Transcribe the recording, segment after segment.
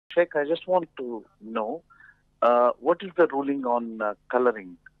Sheikh, I just want to know what is the ruling on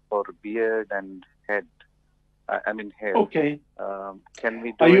coloring for beard and head? I mean hair. Okay. Can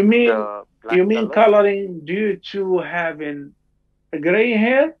we do You it mean black color? coloring due to having a gray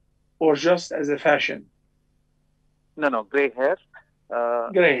hair or just as a fashion? No, no, gray hair.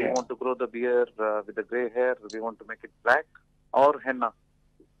 Gray We hair. want to grow the beard with the gray hair. We want to make it black or henna.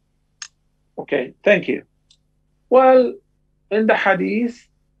 Okay, thank you. Well, in the hadith,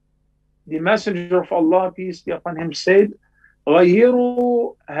 the Messenger of Allah, peace be upon him, said,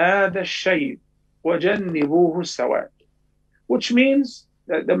 غيروا هذا الشيب وجنبوه السواد, which means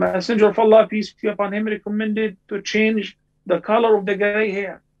that the Messenger of Allah, peace be upon him, recommended to change the color of the gray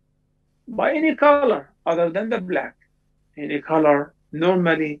hair by any color other than the black. Any color.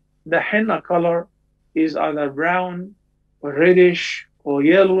 Normally, the henna color is either brown or reddish or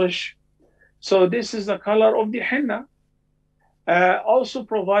yellowish. So this is the color of the henna. Also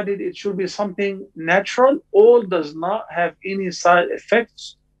provided it should be something natural or does not have any side effects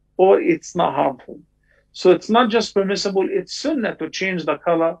or it's not harmful. So it's not just permissible, it's sunnah to change the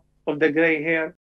color of the gray hair